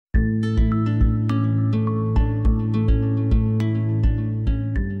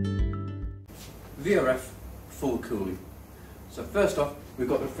So first off, we've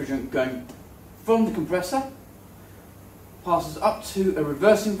got the refrigerant going from the compressor, passes up to a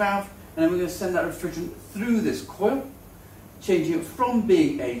reversing valve, and then we're going to send that refrigerant through this coil, changing it from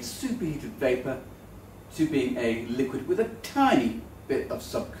being a superheated vapour to being a liquid with a tiny bit of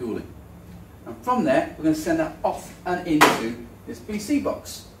subcooling. And from there, we're going to send that off and into this BC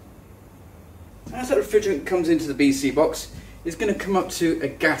box. As that refrigerant comes into the BC box, it's going to come up to a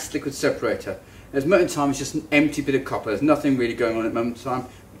gas liquid separator. At this moment in time, it's just an empty bit of copper. There's nothing really going on at the moment in time.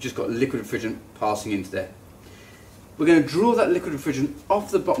 We've just got liquid refrigerant passing into there. We're going to draw that liquid refrigerant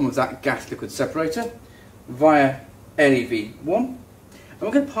off the bottom of that gas liquid separator via LEV1, and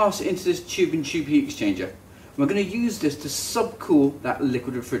we're going to pass it into this tube-in-tube heat exchanger. And we're going to use this to subcool that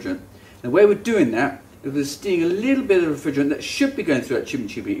liquid refrigerant. The way we're doing that is we're steering a little bit of refrigerant that should be going through that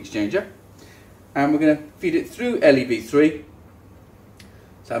tube-in-tube heat exchanger, and we're going to feed it through LEV3.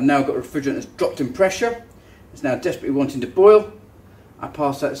 So I've now got refrigerant that's dropped in pressure. It's now desperately wanting to boil. I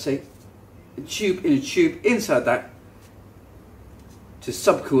pass that, say, a tube in a tube inside that to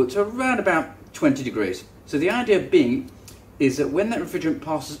subcool it to around about 20 degrees. So the idea being is that when that refrigerant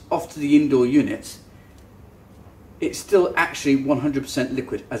passes off to the indoor units, it's still actually 100%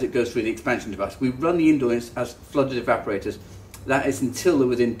 liquid as it goes through the expansion device. We run the indoor units as flooded evaporators. That is until they're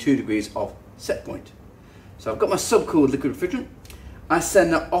within 2 degrees of set point. So I've got my subcooled liquid refrigerant. I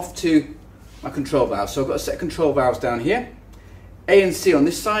send that off to my control valves. So I've got a set of control valves down here. A and C on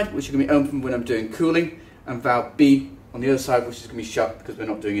this side, which are going to be open when I'm doing cooling, and valve B on the other side, which is going to be shut because we're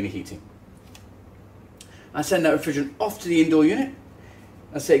not doing any heating. I send that refrigerant off to the indoor unit.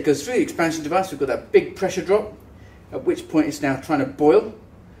 I say it goes through the expansion device. We've got that big pressure drop, at which point it's now trying to boil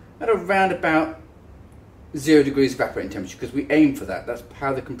at around about 0 degrees evaporating temperature, because we aim for that. That's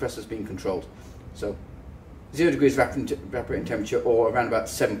how the compressor is being controlled. So 0 degrees evaporating temperature, or around about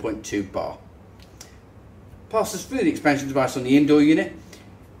 7.2 bar. Passes through the expansion device on the indoor unit.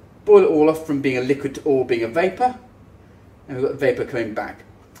 Boil it all off from being a liquid to all being a vapour. And we've got the vapour coming back.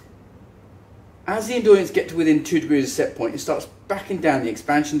 As the indoor units get to within 2 degrees of set point, it starts backing down the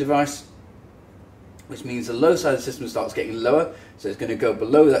expansion device, which means the low side of the system starts getting lower. So it's going to go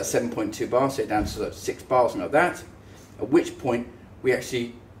below that 7.2 bar, so down to sort of 6 bars, something like that. At which point we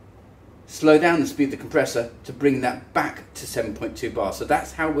actually slow down the speed of the compressor to bring that back to 7.2 bars. So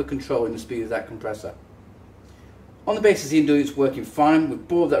that's how we're controlling the speed of that compressor. On the basis the indoor unit's working fine, we've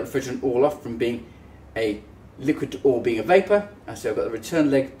boiled that refrigerant all off from being a liquid to all being a vapour. And so I've got the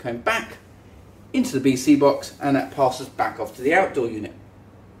return leg coming back into the BC box, and that passes back off to the outdoor unit.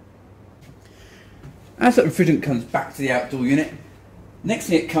 As that refrigerant comes back to the outdoor unit, next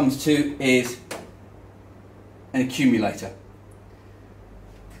thing it comes to is an accumulator.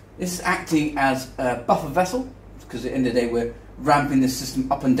 This is acting as a buffer vessel, because at the end of the day we're ramping this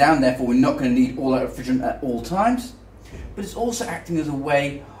system up and down, therefore we're not going to need all that refrigerant at all times. But it's also acting as a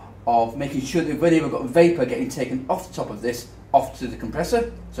way of making sure that when we've got vapour getting taken off the top of this, off to the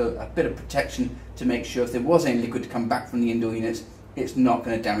compressor, so a bit of protection to make sure if there was any liquid to come back from the indoor units, it's not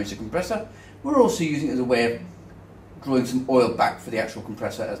going to damage the compressor. We're also using it as a way of drawing some oil back for the actual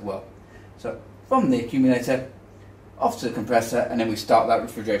compressor as well. So from the accumulator, off to the compressor, and then we start that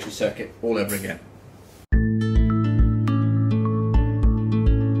refrigeration circuit all over again.